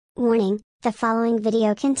Warning, the following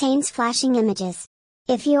video contains flashing images.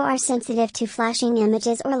 If you are sensitive to flashing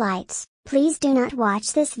images or lights, please do not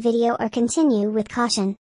watch this video or continue with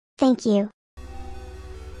caution. Thank you.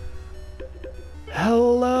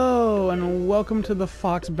 Hello, and welcome to the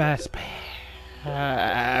Foxbass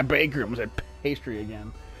Bakery. I almost said pastry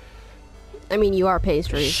again. I mean, you are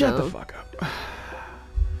pastry. Shut the fuck up.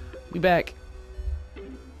 We back.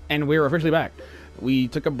 And we're officially back. We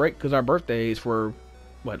took a break because our birthdays were,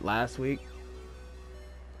 what, last week?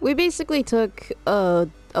 We basically took a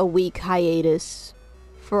week hiatus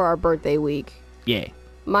for our birthday week. Yeah.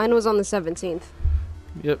 Mine was on the 17th.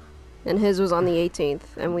 Yep. And his was on the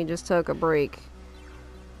 18th. And we just took a break.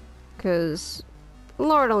 Because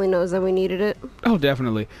Lord only knows that we needed it. Oh,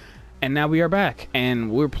 definitely. And now we are back.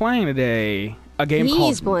 And we're playing today a game called...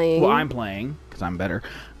 He's playing. Well, I'm playing, because I'm better.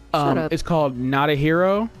 Shut up. It's called Not a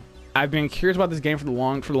Hero. I've been curious about this game for the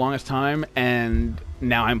longest time, and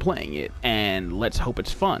now I'm playing it, and let's hope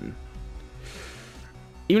it's fun.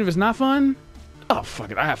 Even if it's not fun, oh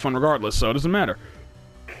fuck it, I have fun regardless, so it doesn't matter.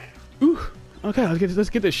 Ooh, okay, let's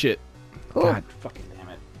get this shit. Cool. God fucking damn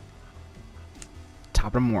it. Top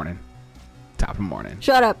of the morning. Top of the morning.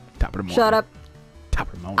 Shut up. Top of the morning. Shut up. Top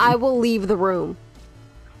of the morning. I will leave the room.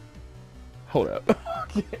 Hold up.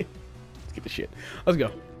 Okay. Let's get the shit. Let's go.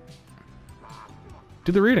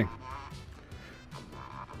 Do the reading.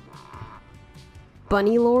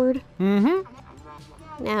 Bunny Lord?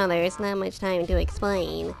 Mm-hmm. Now there's not much time to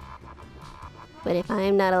explain. But if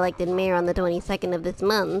I'm not elected mayor on the 22nd of this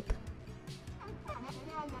month,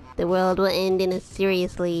 the world will end in a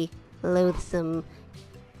seriously loathsome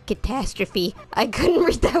catastrophe. I couldn't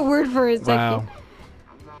read that word for a second. Wow.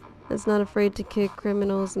 That's not afraid to kick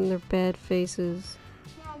criminals in their bad faces.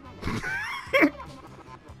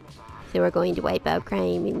 So we're going to wipe out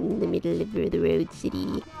crime in the middle of the road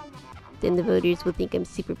city. Then the voters will think I'm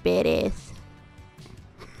super badass.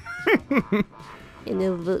 And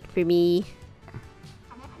they'll vote for me.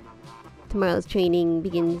 Tomorrow's training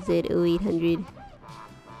begins at 0800.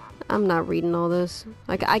 I'm not reading all this.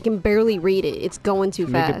 I can barely read it. It's going too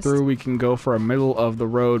Make fast. it through, we can go for a middle of the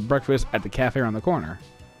road breakfast at the cafe around the corner.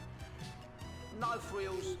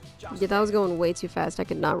 Yeah, that was going way too fast. I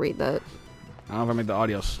could not read that. I don't know if I made the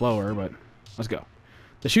audio slower, but let's go.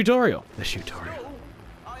 The tutorial. The tutorial.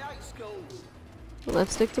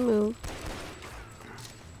 Left stick to move.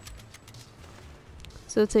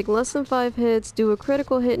 So take less than 5 hits, do a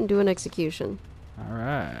critical hit, and do an execution.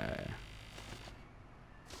 Alright.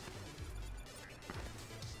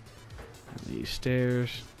 These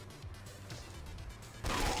stairs.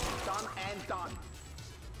 Done and done.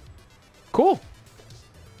 Cool.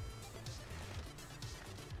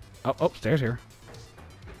 Oh, stairs here.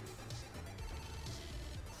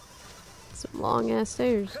 Some long ass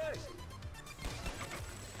stairs.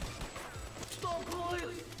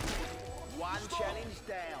 One challenge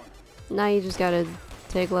down. Now you just gotta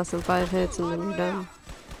take less than 5 hits and then you're done.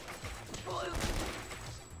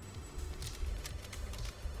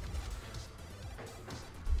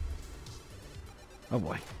 Oh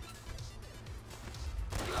boy.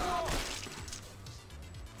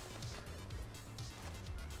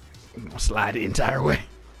 I'm gonna slide the entire way.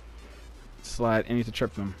 Slide and you have to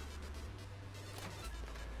trip them.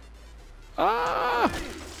 Ah!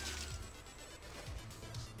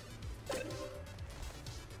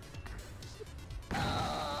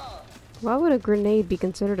 Why would a grenade be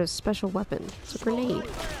considered a special weapon? It's a grenade.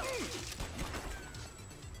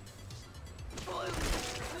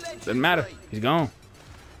 Doesn't matter. He's gone.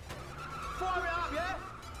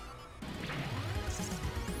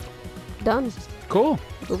 Done. Cool.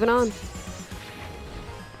 Moving on.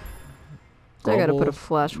 I gotta put a Global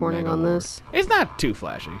flash warning on Megalord. this. It's not too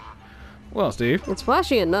flashy. Well, Steve, It's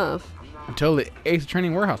flashy enough. until the Ace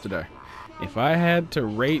Training Warehouse today. If I had to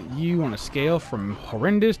rate you on a scale from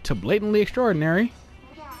horrendous to blatantly extraordinary,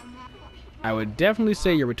 I would definitely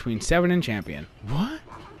say you're between 7 and champion. What?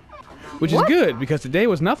 Which is good, because today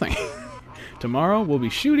was nothing. Tomorrow, we'll be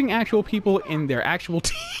shooting actual people in their actual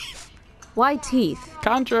teeth. Why teeth?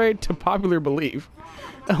 Contrary to popular belief,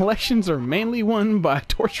 elections are mainly won by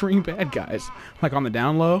torturing bad guys. Like on the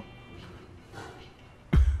down low.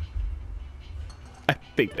 I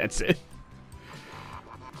think that's it.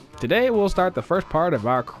 Today, we'll start the first part of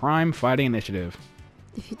our crime-fighting initiative.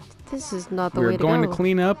 This is not the We're way to going go. to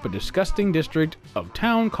clean up a disgusting district of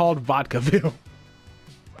town called Vodkaville.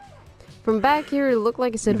 From back here, it looked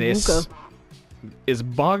like it said This hookah. is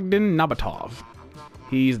Bogdan Nabatov.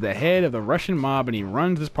 He's the head of the Russian mob and he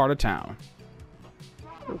runs this part of town.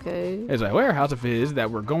 Okay. There's a warehouse of his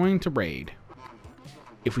that we're going to raid.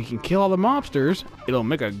 If we can kill all the mobsters, it'll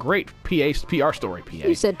make a great PR story, PA.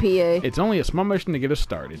 You said PA. It's only a small mission to get us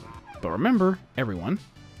started. But remember, everyone,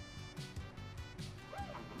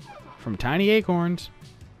 from tiny acorns,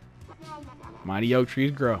 mighty oak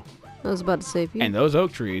trees grow. I was about to say, if you... And those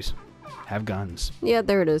oak trees have guns. Yeah,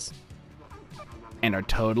 there it is. And are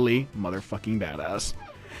totally motherfucking badass.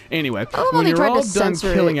 Anyway, how when they you're tried to all done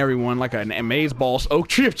censor killing it. everyone like an amazeballs oak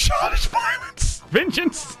tree of childish violence,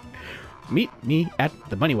 vengeance, meet me at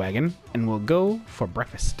the bunny wagon and we'll go for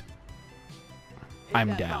breakfast.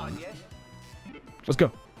 I'm down. Let's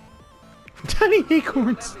go. Tiny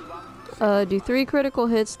acorns. Do 3 critical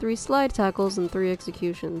hits, 3 slide tackles, and 3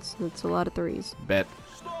 executions. That's a lot of 3s. Bet.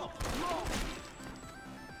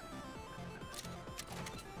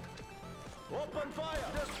 Open fire!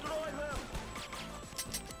 Destroy them!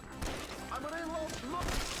 I'm reload.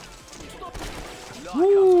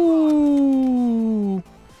 Woo!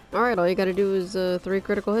 Alright, all you gotta do is 3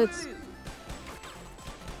 critical hits.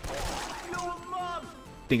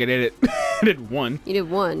 Think I did it. I did 1. You did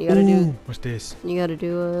 1. You gotta do. What's this? You gotta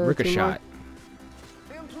do a Ricochet.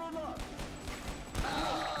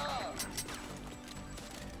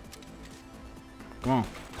 Come on.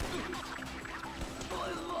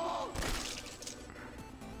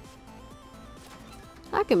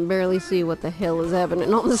 I can barely see what the hell is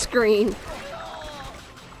happening on the screen.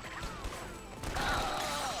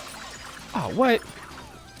 Oh, what?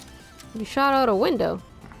 You shot out a window.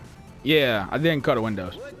 Yeah, I didn't cut the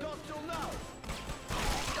windows.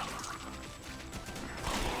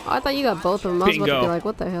 Oh, I thought you got both of them. I was about to Bingo. be like,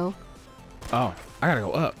 what the hell? Oh, I gotta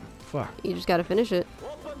go up. Fuck. You just gotta finish it,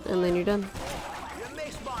 and then you're done.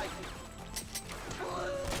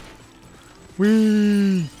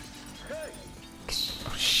 Whee!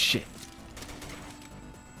 Oh, shit.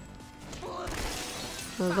 I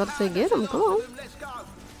was about to say, get him. Come on.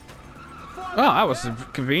 Oh, that was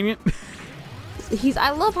convenient.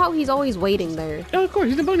 I love how he's always waiting there. Oh, of course,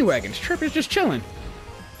 he's in bunny wagons. Trip is just chilling.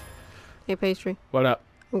 Hey, Pastry. What up?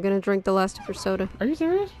 I'm gonna drink the last of your soda. Are you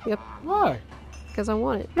serious? Yep. Why? Because I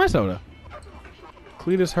want it. My soda.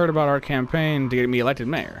 Cletus heard about our campaign to get me elected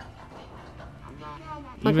mayor.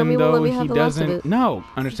 How come he won't let me have he the rest of doesn't it? no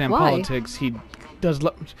understand Why? politics, he does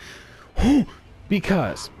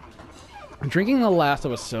because drinking the last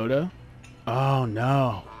of a soda. Oh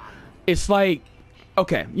no, it's like,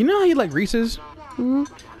 okay, you know how you like Reese's? Mm-hmm.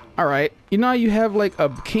 All right, you know how you have like a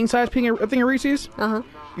king size thing of Reese's? Uh-huh.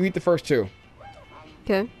 You eat the first 2,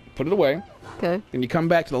 Okay. put it away, Okay. then you come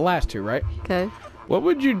back to the last 2, right? Okay. What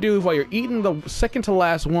would you do if while you're eating the second to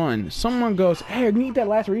last one, someone goes, hey, can you eat that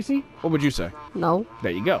last Reese? What would you say? No.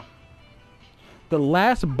 There you go. The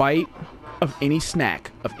last bite of any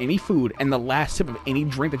snack, of any food, and the last sip of any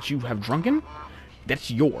drink that you have drunken, that's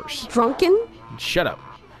yours. Drunken? Shut up.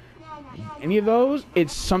 Any of those,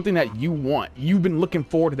 it's something that you want. You've been looking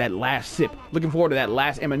forward to that last sip, looking forward to that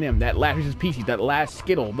last M&M, that last Reese's Pieces, that last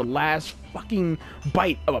Skittle, the last fucking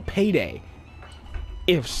bite of a payday.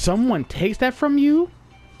 If someone takes that from you,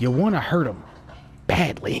 you want to hurt them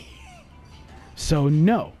badly. So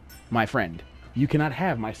no, my friend, you cannot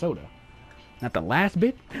have my soda. Not the last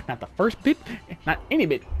bit, not the first bit, not any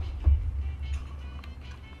bit.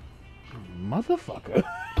 Motherfucker.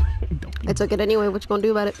 I took it anyway. What you gonna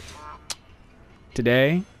do about it?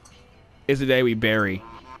 Today is the day we bury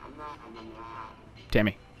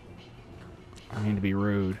Tammie. I mean to be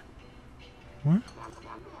rude. What?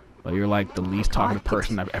 Well, you're like the least talkative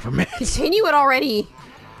person I've ever met. Continue it already.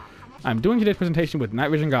 I'm doing today's presentation with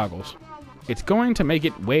night vision goggles. It's going to make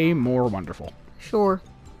it way more wonderful. Sure.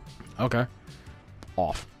 Okay.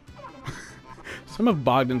 Off. Some of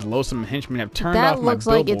Bogdan's loathsome henchmen have turned off That my looks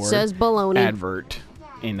like billboard it says baloney. advert.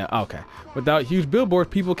 Okay. Without huge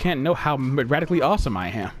billboards, people can't know how radically awesome I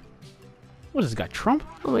am. What is this guy, Trump?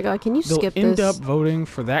 Oh my god, can you They'll skip end this? up voting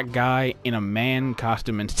for that guy in a man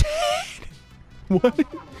costume instead. What?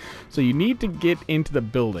 So you need to get into the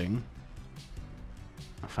building,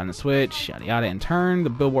 find the switch, yada yada, and turn the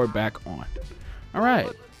billboard back on. All right.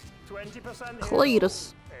 20%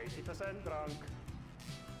 Cletus. 80% drunk.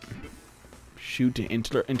 Shoot to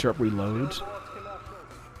interrupt reloads.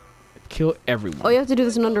 Kill everyone. Oh, you have to do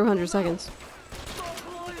this in under 100 seconds.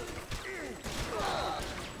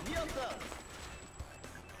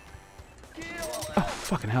 Oh,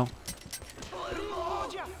 fucking hell.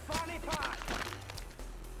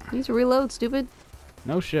 Use a reload, stupid.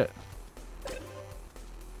 No shit.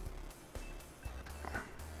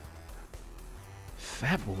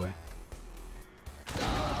 Fat boy.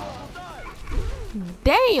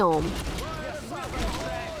 Damn.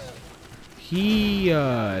 He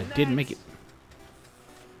didn't make it.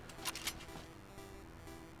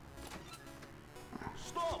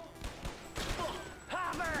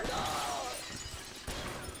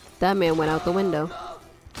 That man went out the window.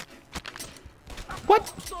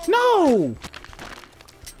 What? No!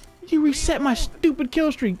 You reset my stupid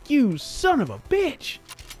kill streak, you son of a bitch!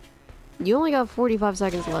 You only got 45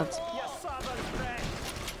 seconds left.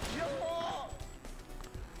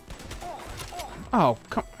 Oh,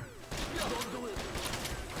 come...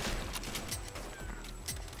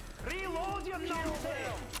 Reload your numpty.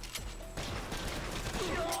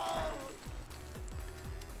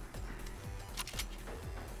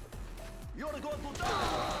 You're going to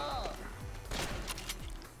die.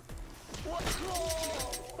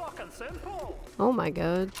 Fucking simple. Oh my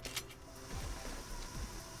god.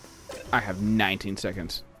 I have 19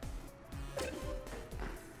 seconds.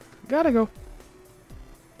 Gotta go.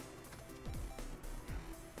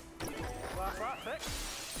 That's that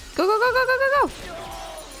fixed. Go, go, go, go, go, go, go!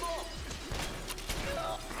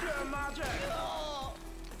 Pure magic.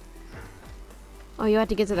 Oh, you had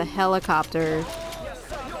to get to the helicopter.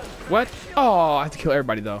 What? Oh, I have to kill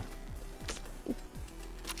everybody though.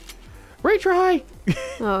 Retry!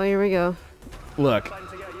 Oh, here we go. Look. Time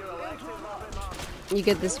to get you elected, Rabbit Man. You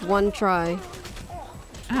get this one try.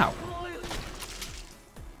 Ow.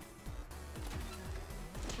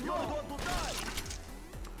 You're going to die.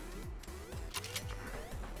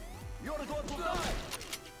 You're going to die.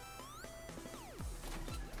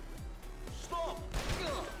 Stop.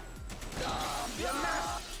 You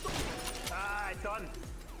missed. Aye, done.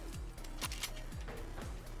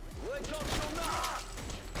 Wake up, you now.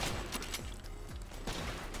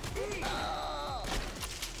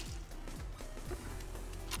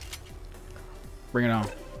 Bring it on.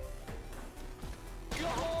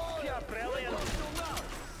 You're brilliant.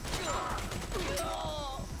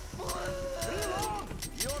 Reload.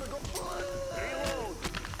 Reload.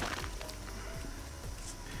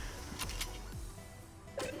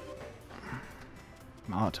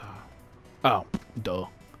 Molotov. Oh, duh.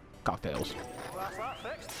 Cocktails. That's that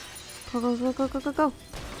fixed. Go, go, go, go, go, go, go.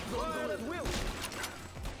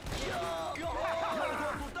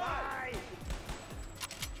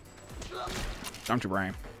 Don't you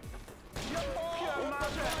brain.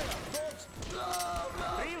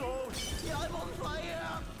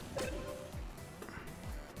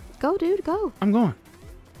 Go, dude, go. I'm going.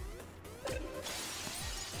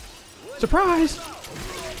 Surprise!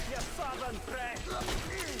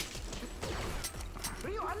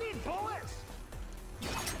 I need bullets.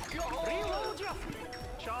 Reload you.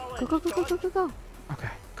 Charlie. Go, go, go, go, go, go, go. Okay.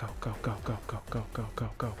 Go, go, go, go, go, go, go, go,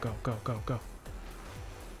 go, go, go, go, go.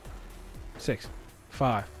 6,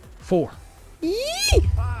 5, 4.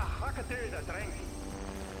 Ah, I could do the drink.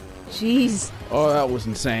 Jeez. Oh, that was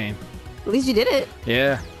insane. At least you did it.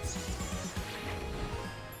 Yeah.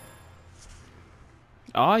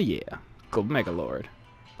 Oh yeah. Go Mega Lord.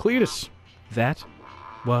 Cletus. That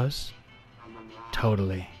was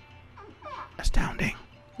totally astounding.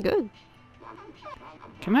 Good.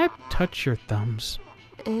 Can I touch your thumbs?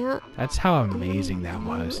 Aunt That's how amazing that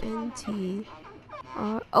was. T.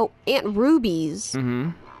 Oh, Aunt Ruby's.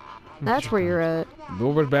 Mm-hmm. That's where you're at.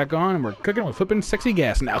 Boba's back on, and we're cooking with flipping sexy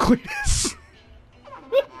gas now, Cletus.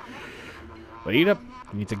 But eat up.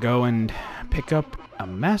 You need to go and pick up a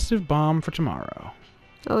massive bomb for tomorrow.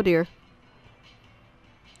 Oh dear.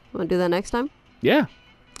 Want to do that next time? Yeah.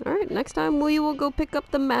 All right, next time we will go pick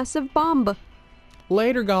up the massive bomb.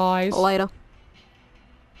 Later, guys. Later.